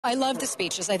I love the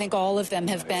speeches. I think all of them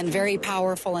have been very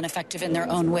powerful and effective in their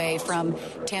own way, from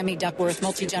Tammy Duckworth,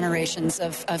 multi-generations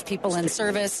of people in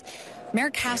service. Mayor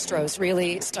Castro's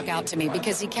really stuck out to me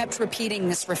because he kept repeating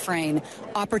this refrain: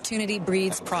 opportunity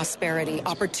breeds prosperity,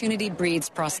 opportunity breeds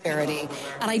prosperity.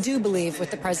 And I do believe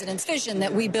with the president's vision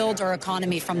that we build our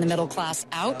economy from the middle class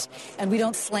out, and we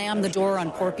don't slam the door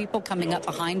on poor people coming up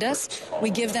behind us. We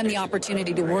give them the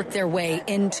opportunity to work their way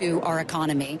into our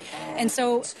economy. And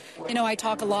so, you know, I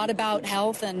talk a lot about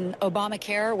health and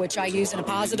Obamacare, which I use in a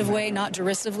positive way, not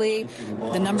derisively.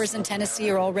 The numbers in Tennessee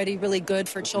are already really good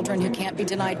for children who can't be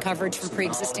denied coverage from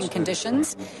pre-existing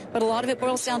conditions, but a lot of it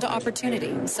boils down to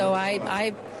opportunity. So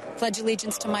I pledge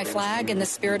allegiance to my flag and the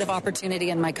spirit of opportunity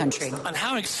in my country. And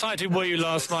how excited were you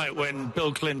last night when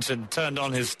Bill Clinton turned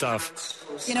on his stuff?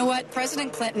 You know what?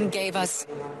 President Clinton gave us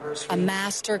a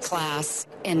master class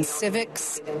in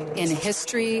civics, in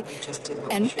history,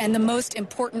 and the most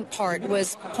important part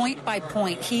was point by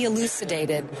point, he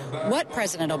elucidated what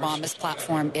President Obama's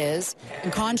platform is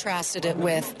and contrasted it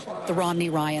with the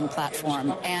Romney-Ryan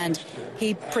platform. And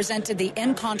he presented the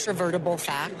incontrovertible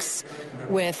facts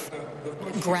with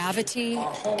gravity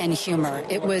and humor.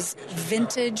 It was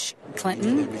vintage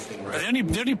Clinton.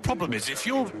 The only problem is, if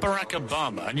you're Barack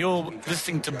Obama and you're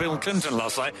listening to Bill Clinton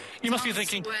last night, you must be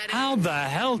thinking, how the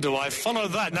hell do I follow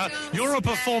that? Now, you're a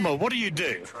performer. What do you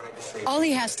do? All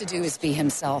he has to do is be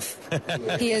himself.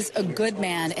 He is a good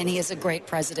man, and he is a great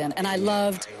president. And I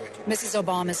loved Mrs.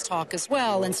 Obama's talk as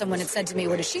well. And someone had said to me,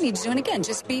 what does she need to do? And again,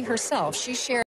 just be herself. She shared